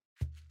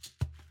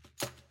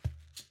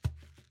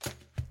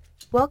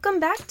Welcome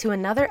back to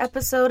another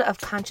episode of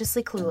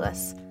Consciously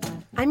Clueless.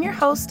 I'm your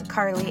host,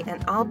 Carly,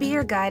 and I'll be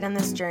your guide on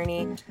this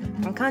journey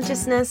from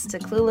consciousness to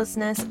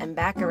cluelessness and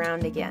back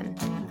around again.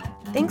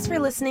 Thanks for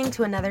listening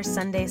to another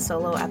Sunday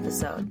solo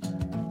episode.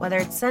 Whether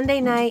it's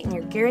Sunday night and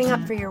you're gearing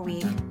up for your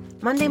week,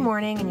 Monday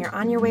morning and you're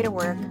on your way to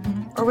work,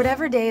 or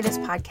whatever day this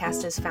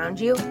podcast has found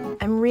you,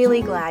 I'm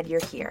really glad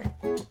you're here.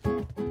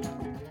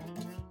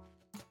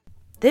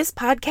 This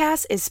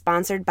podcast is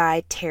sponsored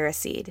by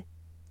TerraSeed.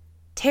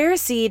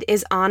 TerraSeed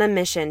is on a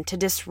mission to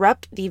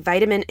disrupt the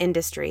vitamin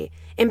industry,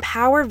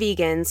 empower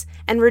vegans,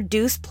 and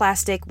reduce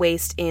plastic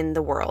waste in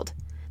the world.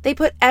 They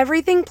put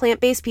everything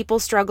plant-based people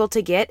struggle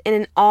to get in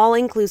an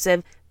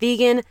all-inclusive,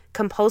 vegan,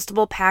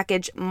 compostable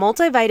package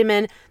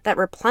multivitamin that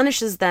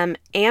replenishes them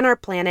and our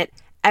planet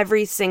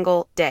every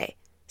single day.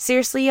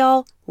 Seriously,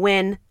 y'all,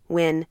 win,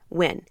 win,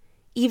 win.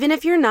 Even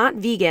if you're not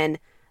vegan,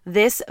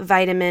 this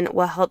vitamin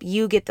will help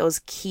you get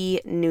those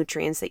key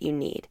nutrients that you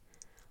need.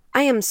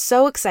 I am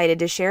so excited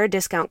to share a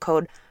discount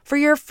code for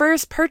your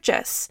first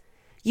purchase.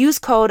 Use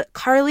code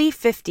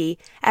CARLY50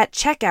 at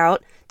checkout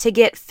to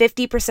get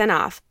 50%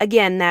 off.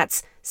 Again,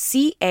 that's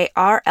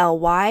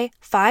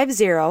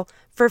CARLY50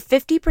 for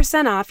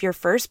 50% off your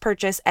first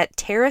purchase at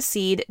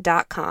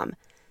terraseed.com.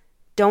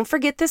 Don't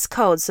forget this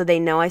code so they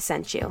know I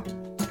sent you.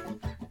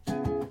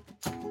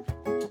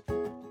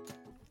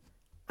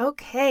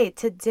 Okay,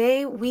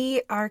 today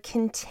we are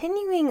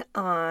continuing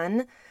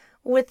on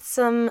with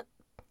some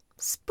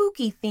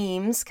spooky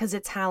themes because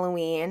it's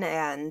Halloween,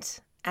 and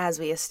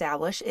as we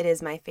established, it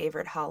is my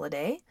favorite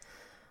holiday.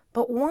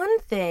 But one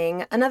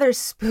thing, another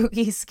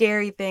spooky,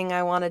 scary thing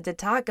I wanted to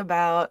talk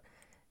about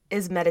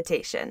is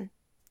meditation.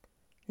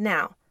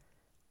 Now,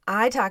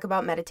 I talk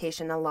about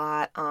meditation a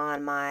lot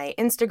on my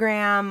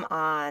Instagram,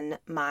 on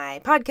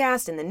my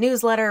podcast, in the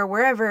newsletter,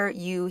 wherever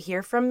you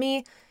hear from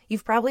me.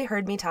 You've probably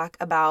heard me talk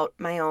about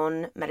my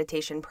own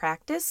meditation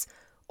practice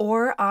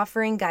or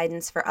offering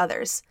guidance for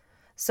others.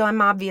 So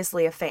I'm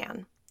obviously a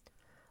fan.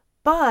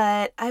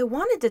 But I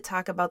wanted to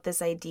talk about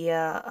this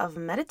idea of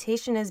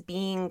meditation as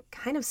being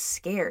kind of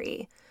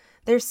scary.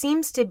 There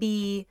seems to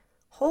be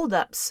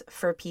holdups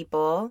for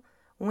people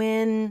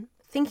when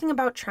thinking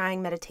about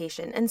trying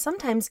meditation. And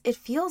sometimes it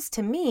feels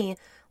to me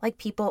like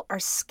people are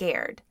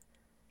scared.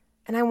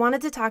 And I wanted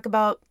to talk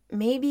about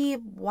maybe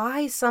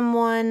why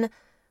someone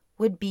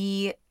would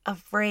be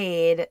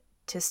afraid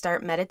to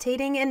start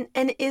meditating.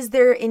 And is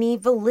there any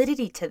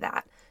validity to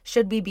that?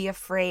 Should we be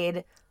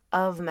afraid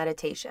of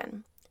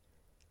meditation?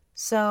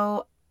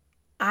 So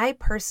I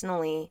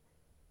personally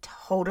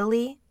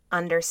totally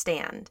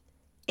understand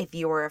if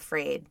you were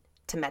afraid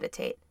to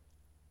meditate,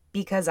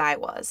 because I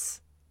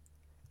was.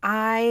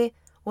 I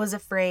was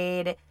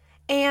afraid,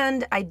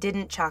 and I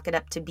didn't chalk it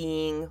up to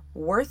being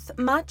worth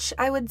much,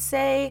 I would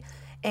say.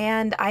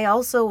 And I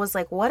also was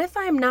like, what if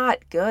I'm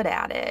not good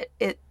at it?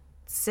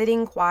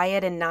 Sitting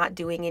quiet and not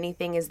doing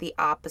anything is the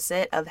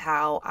opposite of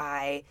how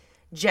I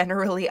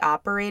generally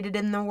operated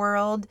in the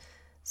world.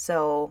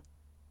 So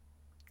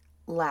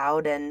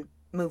loud and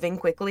moving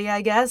quickly,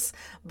 I guess.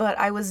 But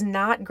I was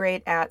not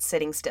great at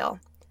sitting still.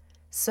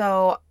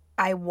 So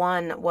I,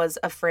 one, was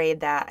afraid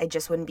that I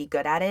just wouldn't be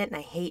good at it, and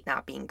I hate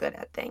not being good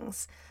at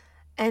things.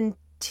 And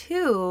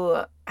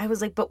two, I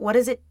was like, but what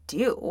does it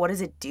do? What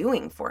is it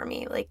doing for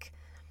me? Like,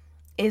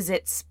 is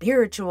it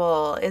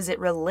spiritual? Is it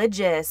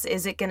religious?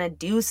 Is it going to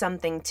do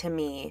something to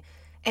me?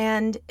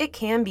 And it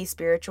can be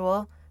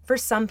spiritual. For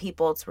some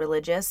people, it's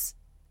religious,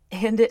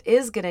 and it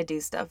is going to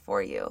do stuff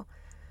for you.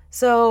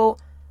 So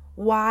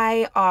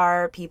why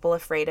are people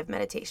afraid of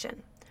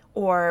meditation?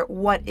 Or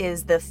what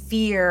is the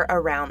fear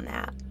around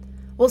that?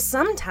 Well,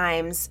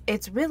 sometimes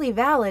it's really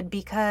valid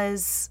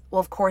because, well,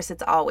 of course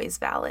it's always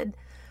valid,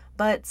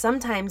 but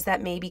sometimes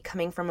that may be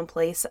coming from a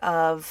place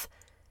of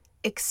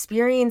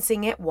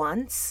experiencing it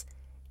once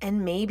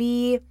and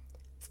maybe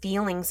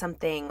feeling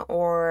something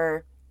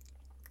or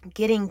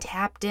getting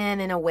tapped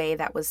in a way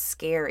that was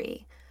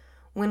scary.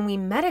 When we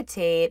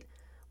meditate,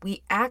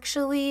 we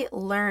actually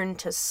learn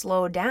to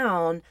slow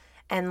down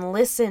and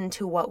listen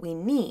to what we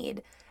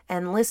need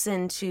and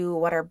listen to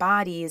what our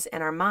bodies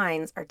and our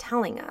minds are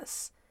telling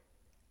us.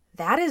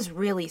 That is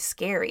really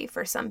scary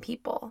for some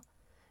people,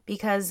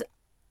 because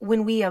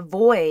when we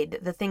avoid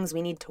the things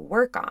we need to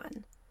work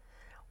on,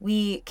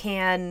 we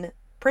can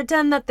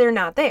pretend that they're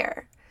not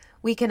there.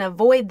 We can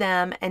avoid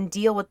them and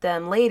deal with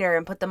them later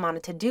and put them on a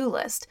to-do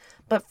list.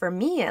 But for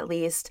me, at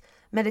least,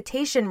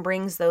 meditation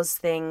brings those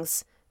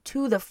things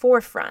to the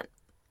forefront.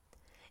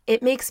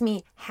 It makes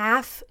me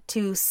have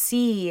to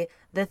see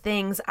the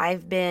things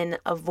I've been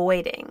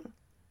avoiding.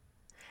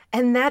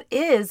 And that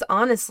is,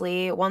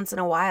 honestly, once in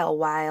a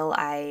while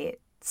I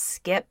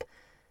skip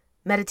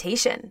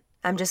meditation.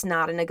 I'm just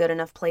not in a good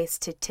enough place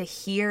to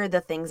hear the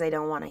things I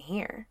don't want to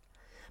hear.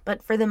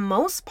 But for the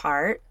most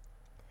part,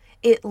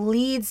 it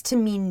leads to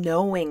me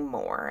knowing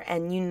more.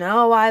 And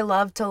I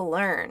love to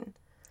learn.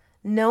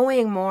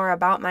 Knowing more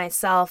about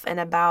myself and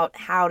about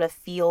how to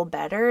feel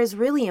better is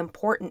really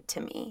important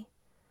to me.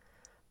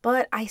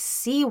 But I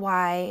see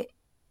why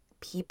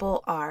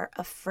people are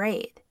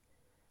afraid.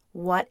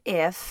 What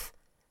if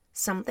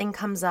something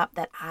comes up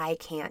that I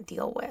can't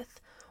deal with?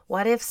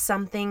 What if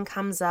something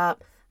comes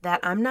up that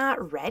I'm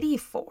not ready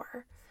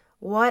for?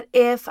 What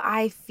if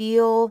I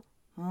feel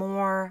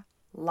more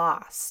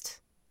lost?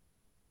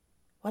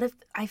 What if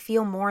I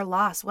feel more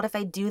lost? What if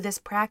I do this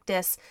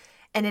practice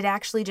and it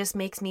actually just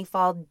makes me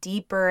fall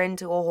deeper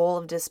into a hole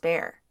of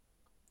despair?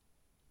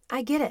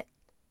 I get it.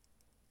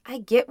 I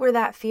get where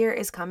that fear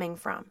is coming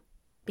from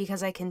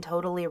because I can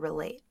totally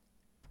relate.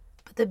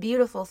 But the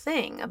beautiful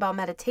thing about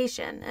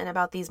meditation and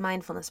about these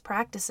mindfulness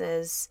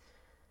practices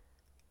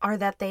are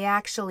that they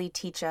actually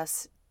teach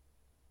us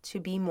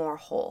to be more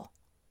whole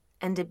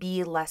and to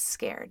be less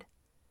scared.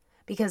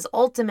 Because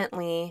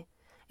ultimately,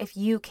 if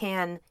you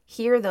can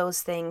hear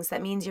those things,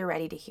 that means you're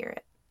ready to hear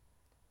it.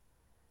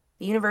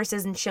 The universe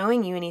isn't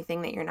showing you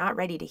anything that you're not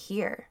ready to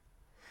hear.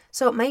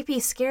 So it might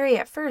be scary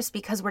at first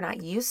because we're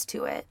not used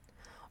to it.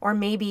 Or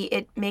maybe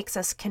it makes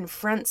us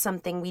confront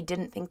something we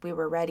didn't think we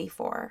were ready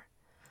for.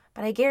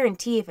 But I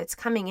guarantee if it's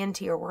coming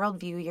into your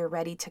worldview, you're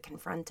ready to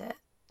confront it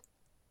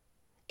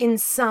in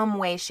some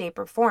way, shape,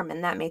 or form,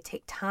 and that may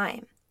take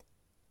time.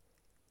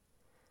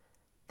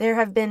 There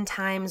have been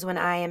times when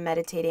I am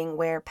meditating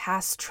where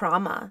past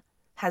trauma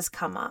has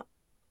come up.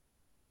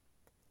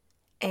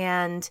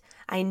 And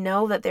I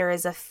know that there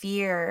is a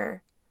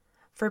fear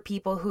for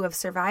people who have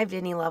survived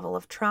any level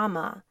of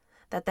trauma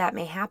that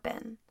may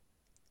happen.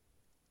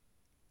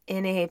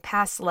 In a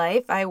past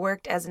life, I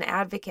worked as an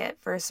advocate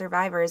for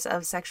survivors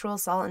of sexual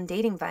assault and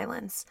dating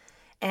violence.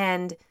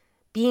 And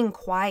being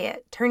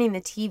quiet, turning the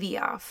TV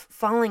off,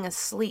 falling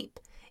asleep,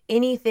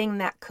 anything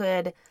that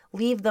could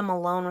leave them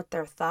alone with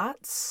their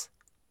thoughts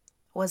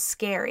was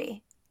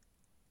scary.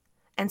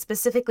 And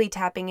specifically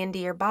tapping into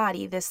your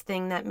body, this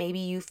thing that maybe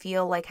you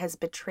feel like has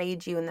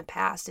betrayed you in the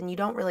past and you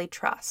don't really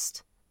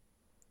trust.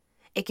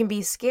 It can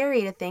be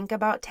scary to think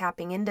about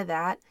tapping into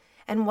that,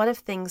 and what if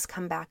things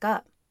come back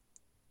up?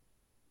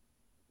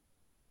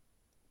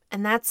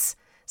 And that's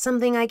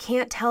something I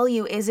can't tell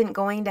you isn't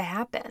going to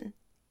happen.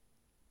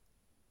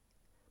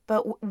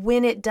 But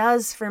when it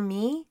does for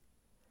me,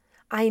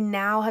 I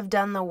now have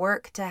done the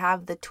work to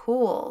have the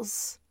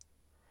tools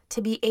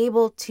to be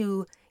able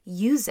to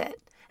use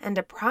it and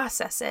to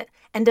process it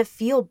and to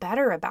feel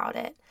better about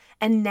it.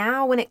 And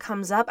now when it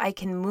comes up, I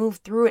can move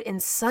through it in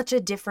such a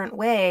different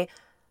way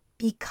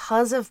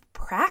because of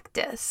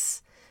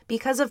practice,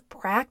 because of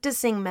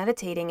practicing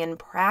meditating and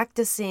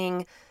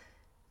practicing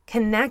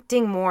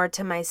connecting more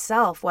to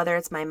myself, whether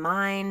it's my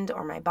mind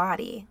or my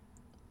body.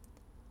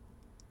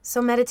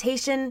 So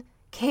meditation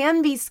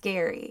can be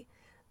scary.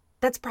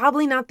 That's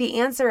probably not the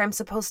answer I'm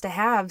supposed to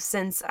have,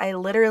 since I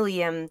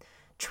literally am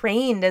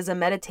trained as a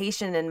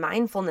meditation and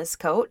mindfulness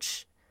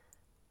coach.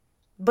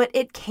 But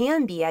it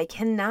can be. I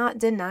cannot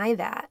deny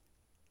that.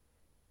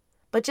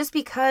 But just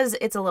because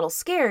it's a little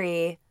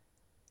scary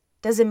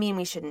doesn't mean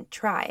we shouldn't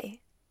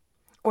try,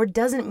 or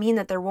doesn't mean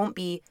that there won't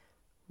be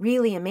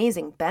really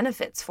amazing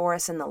benefits for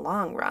us in the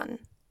long run.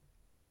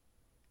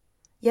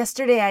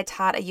 Yesterday, I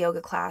taught a yoga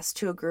class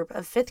to a group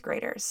of 5th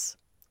graders.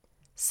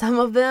 Some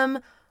of them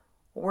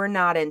were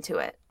not into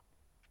it.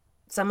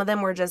 Some of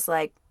them were just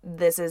like,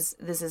 this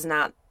is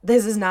not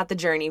the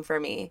journey for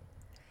me.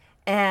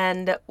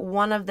 And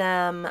one of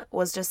them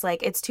was just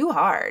like, it's too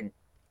hard.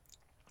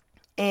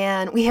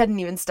 And we hadn't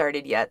even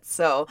started yet,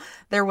 so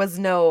there was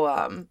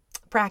no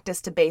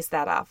practice to base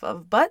that off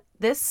of. But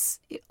this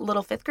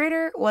little 5th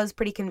grader was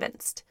pretty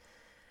convinced.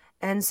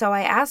 And so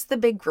I asked the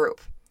big group,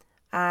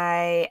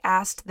 I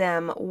asked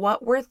them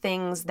what were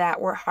things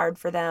that were hard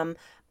for them,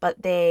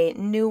 but they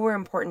knew were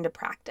important to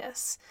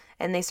practice.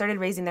 And they started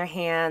raising their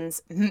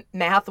hands.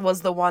 Math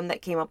was the one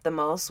that came up the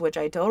most, which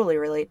I totally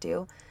relate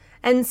to,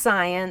 and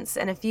science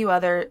and a few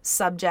other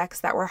subjects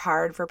that were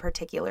hard for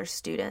particular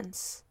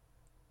students.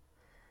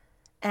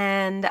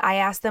 And I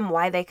asked them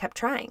why they kept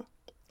trying.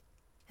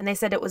 And they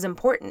said it was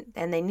important,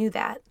 and they knew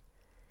that.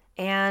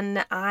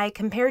 And I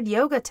compared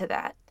yoga to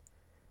that,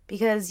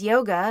 because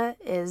yoga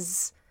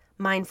is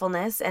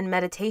mindfulness and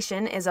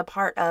meditation is a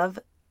part of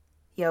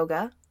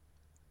yoga.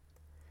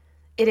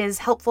 It is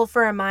helpful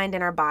for our mind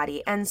and our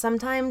body, and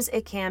sometimes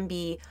it can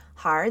be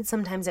hard.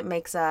 Sometimes it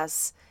makes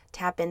us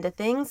tap into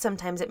things.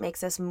 Sometimes it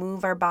makes us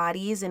move our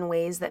bodies in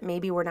ways that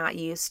maybe we're not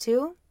used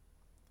to.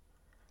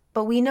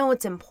 But we know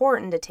it's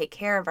important to take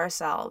care of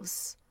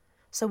ourselves,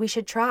 so we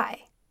should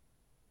try.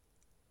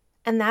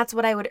 And that's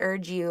what I would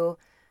urge you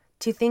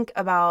to think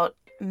about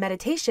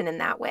meditation in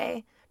that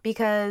way,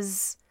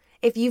 because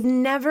if you've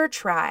never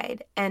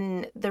tried,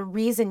 and the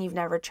reason you've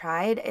never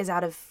tried is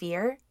out of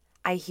fear,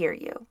 I hear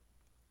you.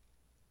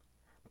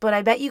 But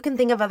I bet you can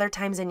think of other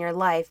times in your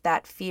life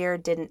that fear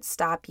didn't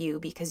stop you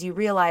because you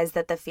realized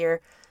that the fear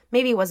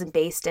maybe wasn't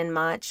based in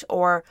much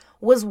or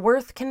was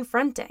worth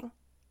confronting.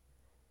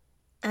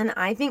 And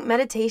I think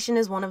meditation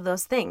is one of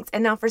those things.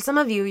 And now for some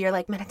of you, you're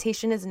like,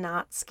 meditation is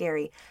not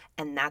scary.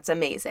 And that's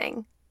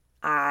amazing.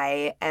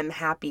 I am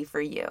happy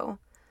for you.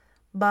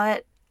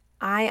 But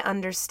I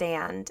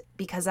understand,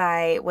 because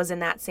I was in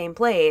that same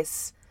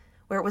place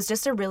where it was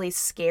just a really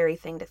scary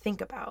thing to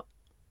think about.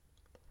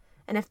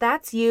 And if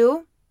that's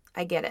you,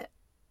 I get it.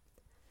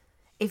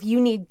 If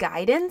you need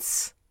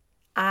guidance,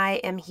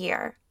 I am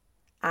here.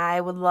 I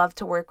would love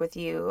to work with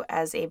you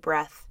as a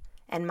breath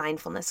and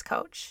mindfulness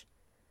coach.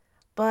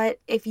 But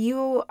if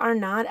you are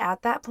not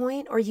at that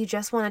point or you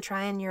just want to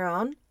try on your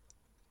own,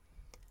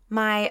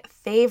 my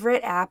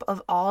favorite app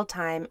of all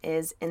time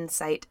is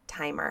Insight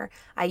Timer.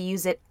 I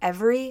use it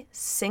every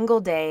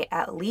single day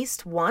at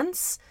least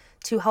once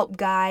to help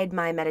guide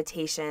my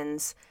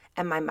meditations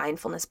and my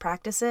mindfulness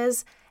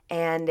practices,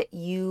 and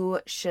you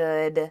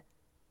should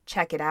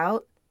check it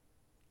out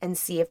and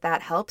see if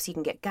that helps. You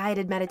can get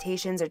guided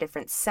meditations or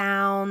different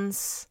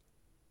sounds,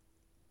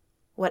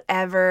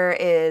 whatever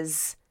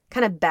is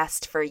kind of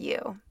best for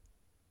you.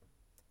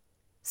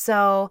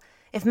 So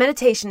if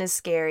meditation is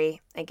scary,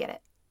 I get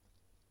it.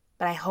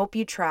 But I hope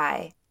you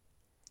try,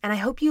 and I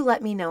hope you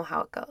let me know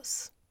how it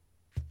goes.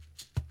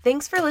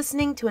 Thanks for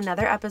listening to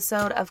another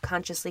episode of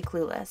Consciously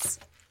Clueless.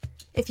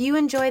 If you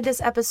enjoyed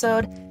this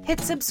episode, hit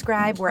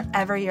subscribe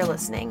wherever you're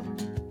listening.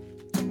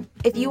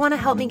 If you want to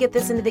help me get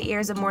this into the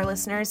ears of more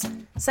listeners,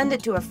 send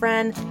it to a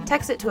friend,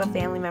 text it to a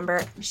family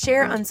member,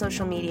 share on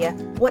social media.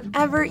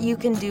 Whatever you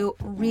can do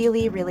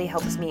really, really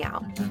helps me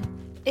out.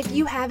 If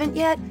you haven't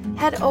yet,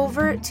 head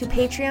over to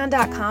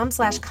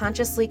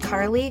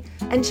patreon.com/consciouslycarly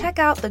and check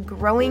out the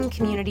growing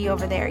community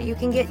over there. You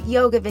can get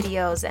yoga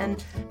videos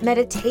and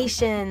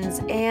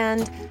meditations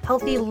and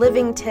healthy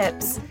living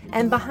tips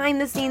and behind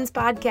the scenes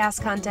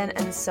podcast content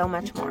and so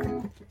much more.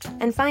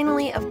 And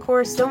finally, of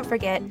course, don't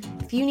forget,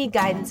 if you need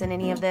guidance in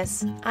any of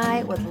this,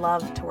 I would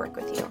love to work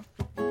with you.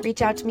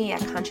 Reach out to me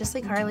at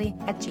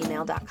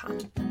consciouslycarly@gmail.com.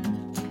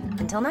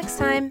 Until next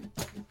time.